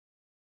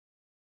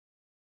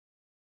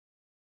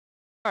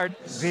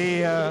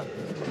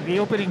The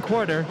opening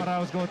quarter.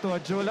 Tamaraws go to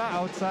Ojula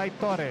outside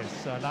Torres.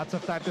 Lots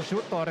of time to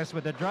shoot. Torres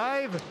with the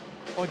drive.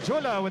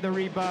 Ojula with the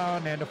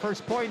rebound, and the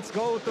first points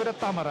go to the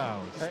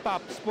Tamaraws.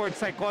 Top sports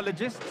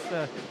psychologist.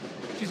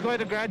 She's going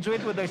to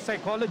graduate with a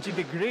psychology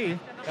degree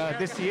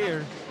this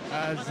year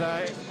as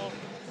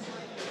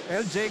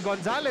LJ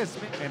Gonzalez,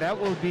 and that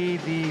will be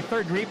the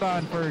third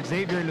rebound for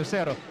Xavier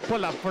Lucero.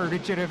 Pull up for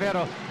Richie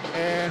Rivero,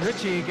 and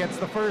Richie gets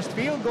the first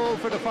field goal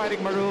for the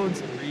Fighting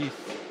Maroons.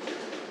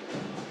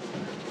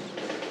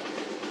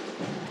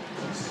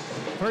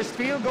 First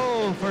field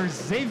goal for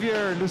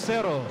Xavier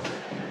Lucero.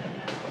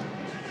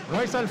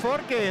 Royce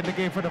Alforque in the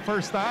game for the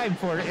first time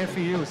for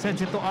FEU.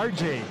 Sends it to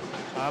RJ.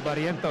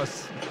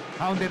 Barrientos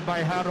hounded by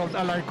Harold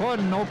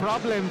Alarcon. No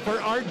problem for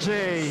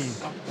RJ.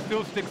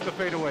 Still sticks the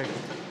fadeaway.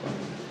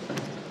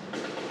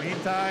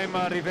 Meantime,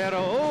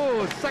 Rivero.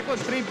 Oh, second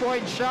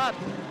three-point shot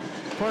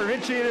for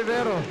Richie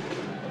Rivero.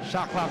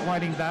 Shot clock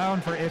winding down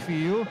for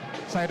FEU.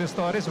 Cyrus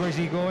Torres, where's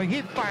he going?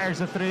 He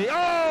fires a three.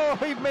 Oh,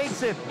 he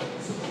makes it.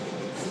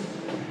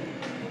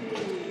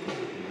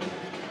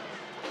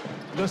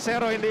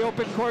 Lucero in the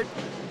open court.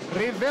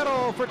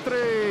 Rivero for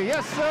three.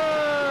 Yes,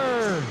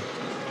 sir!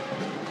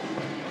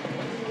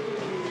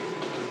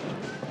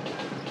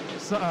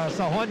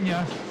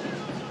 Sahonia.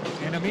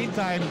 In the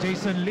meantime,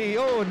 Jason Lee.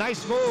 Oh,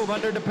 nice move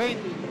under the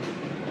paint.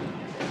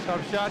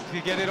 Tough shot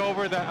to get it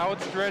over the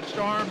outstretched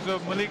arms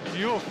of Malik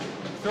Diouf.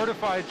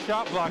 Certified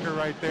shot blocker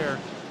right there.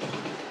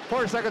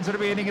 4 seconds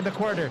remaining in the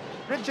quarter.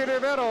 Richie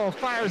Rivero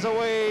fires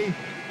away.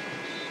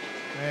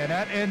 And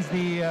that ends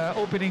the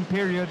opening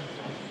period,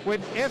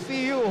 with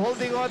FEU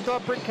holding on to a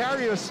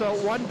precarious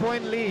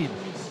 1-point lead.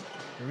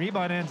 The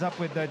rebound ends up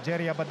with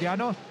Jerry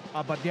Abadiano.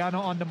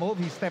 Abadiano on the move.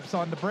 He steps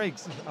on the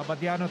brakes.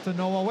 Abadiano to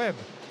Noah Webb.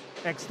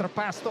 Extra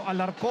pass to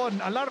Alarcon.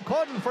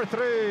 Alarcon for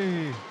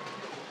three.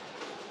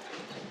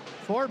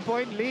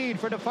 4-point lead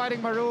for the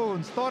Fighting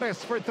Maroons.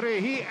 Torres for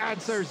three. He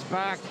answers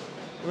back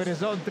with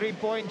his own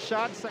three-point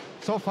shots.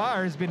 So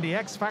far, has been the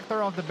X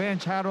factor of the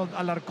bench, Harold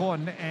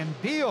Alarcon. And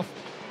Diouf,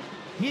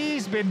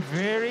 he's been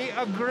very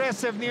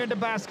aggressive near the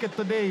basket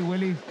today,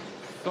 Willie.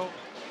 So,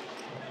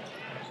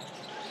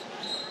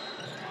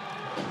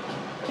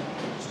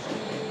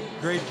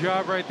 great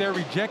job right there,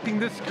 rejecting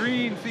the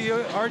screen. See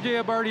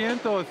RJ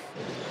Barrientos.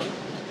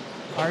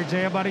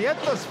 RJ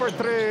Barrientos for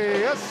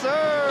three. Yes,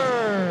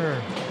 sir.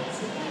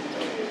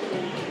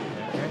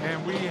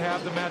 And we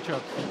have the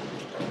matchups.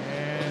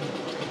 And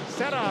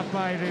set up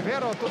by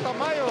Rivero to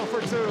Tamayo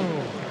for two.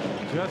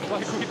 Just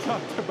like we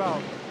talked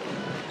about.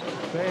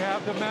 They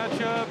have the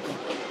matchup.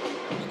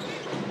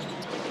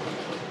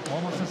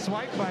 Almost a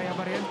swipe by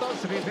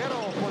Barrientos.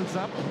 Rivero pulls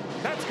up.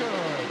 That's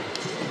good.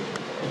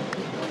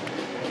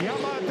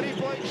 Yama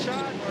three-point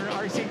shot for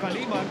RC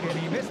Kalimag, and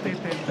he missed it.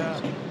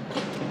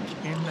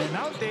 And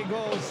out they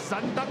go.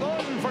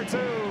 Santagon for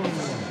two.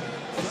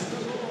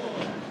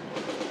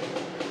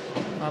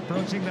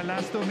 Approaching the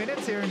last 2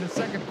 minutes here in the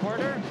second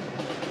quarter.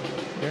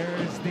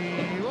 There's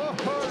the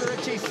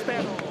Richie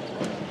step.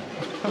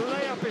 The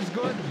layup is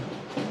good.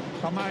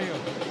 Tamayo.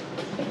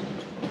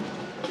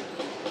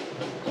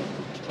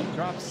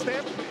 Drop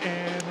step,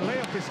 and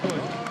layup is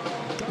good.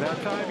 That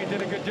time he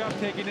did a good job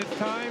taking his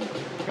time.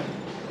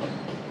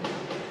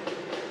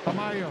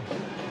 Tamayo.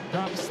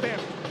 Drop step.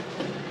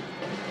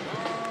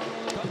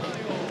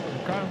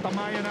 Carl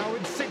Tamayo now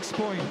with 6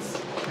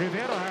 points.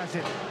 Rivero has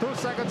it. 2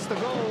 seconds to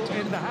go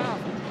in the half.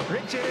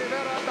 Richie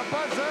Rivero at the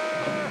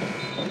buzzer.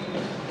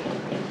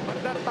 But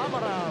the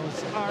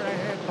Tamaraws are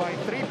ahead by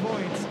 3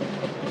 points.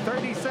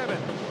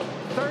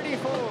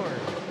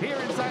 37-34 here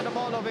inside the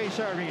Mall of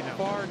Asia Arena.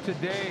 Far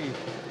today.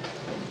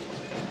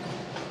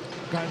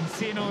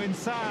 Cancino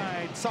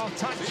inside. Soft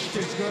touch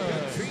is good.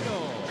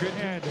 Good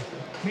head.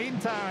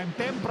 Meantime,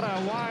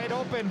 Tempra wide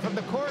open from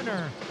the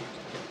corner.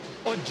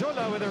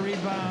 Ojula with a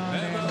rebound.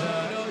 And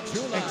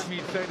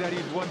X-Meat said that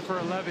he's 1 for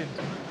 11.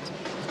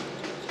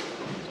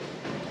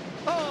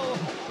 oh,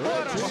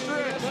 what a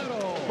stretch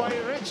by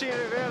Richie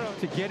Rivero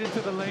To get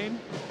into the lane.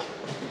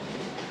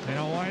 And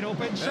a wide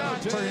open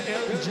shot for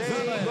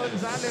LJ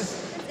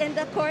Gonzalez. In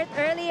the court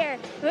earlier,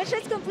 which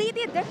is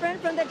completely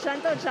different from the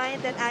gentle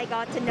giant that I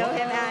got to know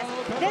him as.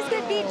 This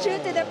could be due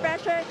to the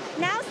pressure.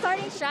 Now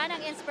starting siya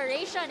ng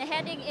inspiration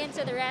heading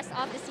into the rest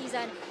of the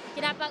season.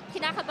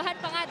 Kinakabahan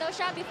pa nga daw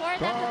siya before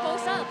that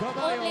proposal,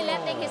 only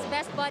letting his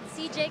best bud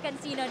CJ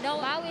Cancino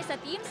know how is a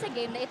team sa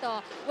game na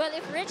ito. Well,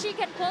 if Richie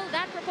can pull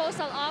that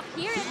proposal off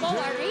here in Mo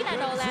Arena,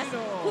 no less,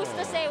 who's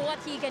to say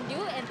what he can do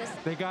in this?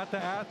 They got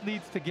the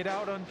athletes to get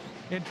out in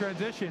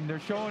transition.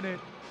 They're showing it.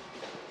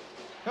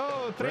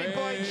 Oh,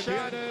 three-point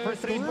shot for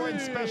three-point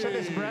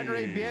specialist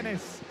Bradray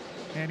Bienes.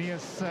 And he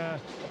has,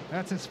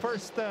 that's his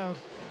first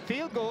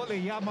field goal. A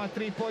Yama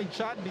three-point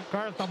shot.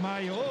 Carl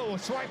Tamayo. Oh,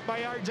 swipe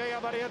by RJ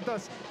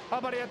Abarientos.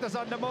 Abarientos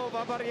on the move.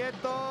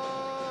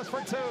 Abarientos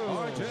for two.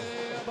 RJ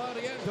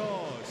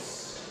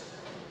Abarientos.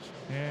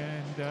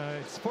 And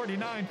it's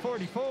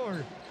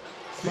 49-44.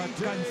 But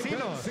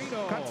Cancino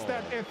cuts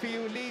that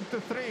FEU lead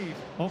to 3.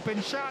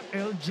 Open shot,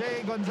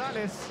 LJ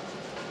Gonzalez.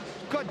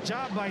 Good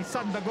job by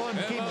Sandagon.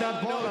 Keep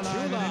that ball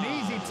alive. And an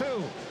easy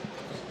 2.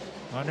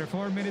 Under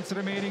 4 minutes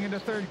remaining in the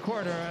third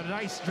quarter. A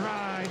nice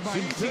drive by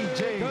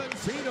CJ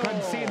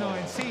Cancino.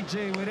 And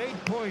CJ with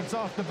 8 points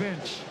off the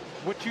bench.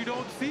 What you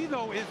don't see,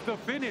 though, is the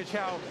finish.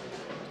 How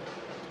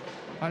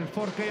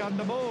Alforque on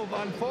the move.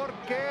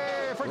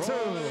 Alforque for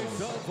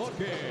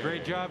 2.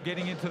 great job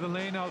getting into the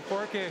lane,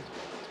 Alforque.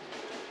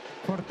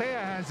 Fortea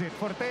has it.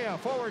 Fortea,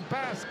 forward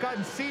pass.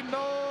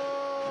 Cancino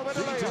with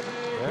a layup.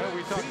 Yeah,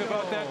 we talked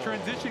about that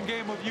transition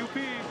game of UP.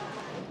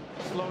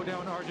 Slow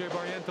down RJ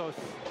Barrientos.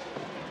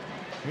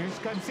 Here's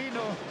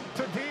Cancino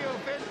to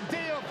Diouf, and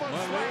Diouf will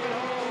slam it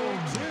home.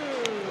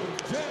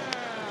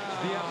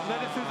 The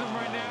athleticism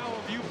right now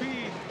of UP.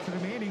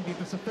 Remaining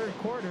dito sa third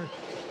quarter.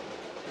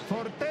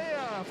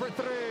 Fortea for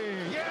 3.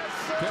 Yes,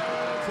 sir!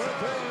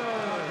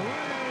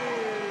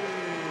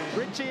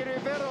 Richie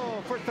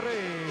Rivero for 3.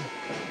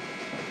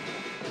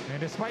 And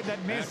despite that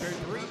miss,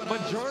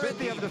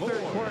 majority of the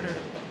third quarter,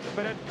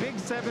 but a big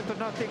 7-0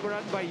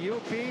 run by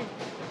UP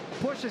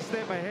pushes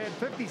them ahead,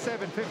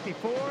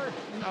 57-54.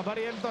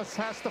 Barrientos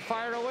has to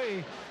fire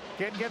away.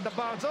 Can't get the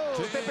bounce.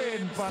 Oh, tip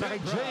in para kay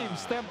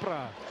James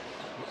Tempra.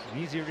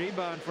 Easy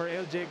rebound for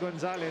LJ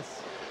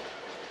Gonzalez.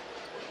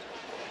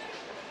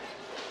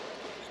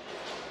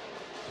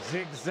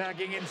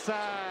 Zigzagging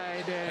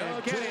inside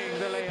and getting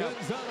the layup.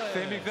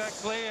 Same exact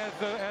play as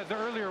the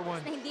earlier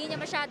one. Hindi niya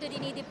masyado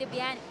dinidibdib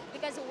yan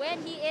because when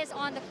he is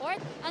on the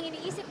court, ang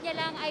iniisip niya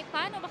lang ay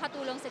paano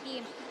makatulong sa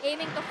team.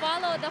 Aiming to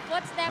follow the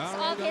footsteps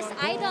of his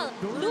idol,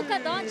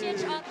 Luka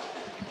Doncic.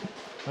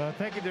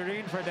 Thank you,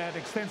 Doreen, for that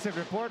extensive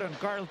report on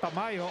Carl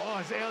Tamayo. Oh,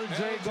 as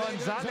LJ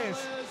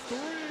Gonzalez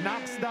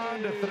knocks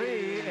down the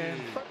 3. And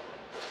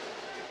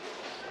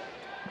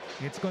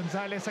it's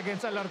Gonzalez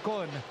against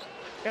Alarcon.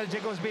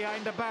 LJ goes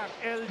behind the back.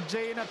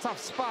 LJ in a tough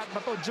spot,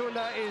 but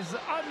Ojula is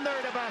under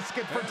the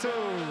basket for 2.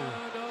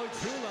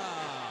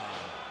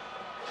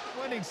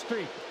 Winning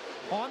streak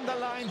on the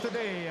line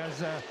today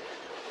as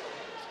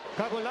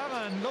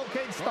Kagulangan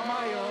locates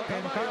Tamayo,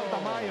 and Carl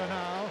Tamayo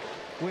now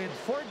with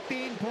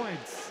 14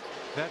 points.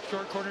 That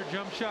short corner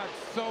jump shot,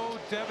 so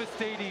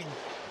devastating.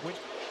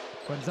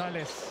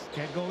 Gonzalez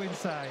can't go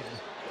inside.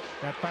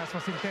 That pass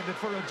was intended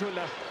for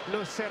Ojula.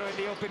 Lucero in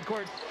the open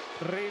court.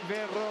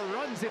 Rivero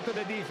runs into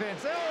the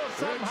defense. Oh,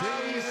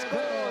 somehow he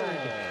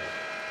scored.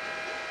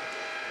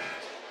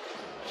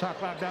 Shot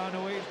clock down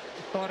to 8.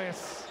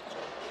 Torres.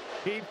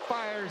 He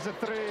fires a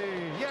 3.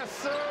 Yes,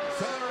 sir.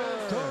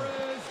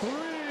 Torres 3.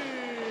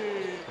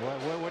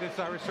 What is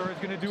Cyrus Torres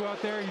going to do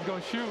out there? He's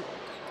going to shoot.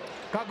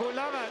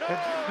 Kagulangan.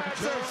 Oh,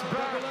 answers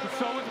back.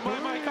 So is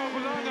my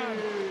Kagulangan.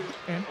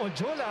 And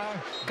Ojula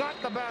got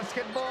the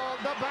basketball.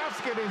 The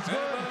basket is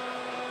good.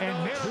 And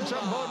meron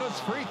siyang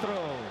bonus free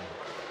throw.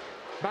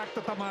 Back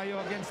to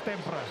Tamayo against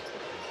Tempra.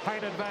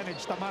 Height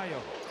advantage, Tamayo.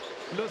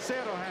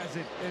 Lucero has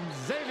it. And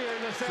Xavier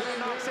Lucero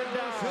knocks it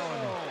down.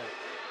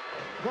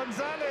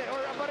 Gonzalez or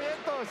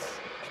Barrientos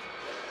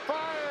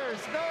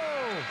fires. No.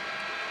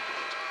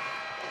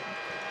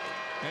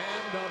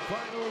 And the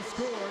final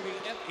score, the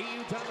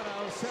FEU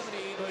TAMARAWS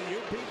 70, the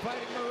UP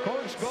Fighting Maroons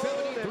Coach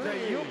Gold and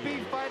 73. the UP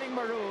Fighting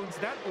Maroons.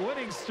 That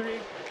winning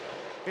streak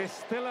is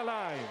still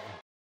alive.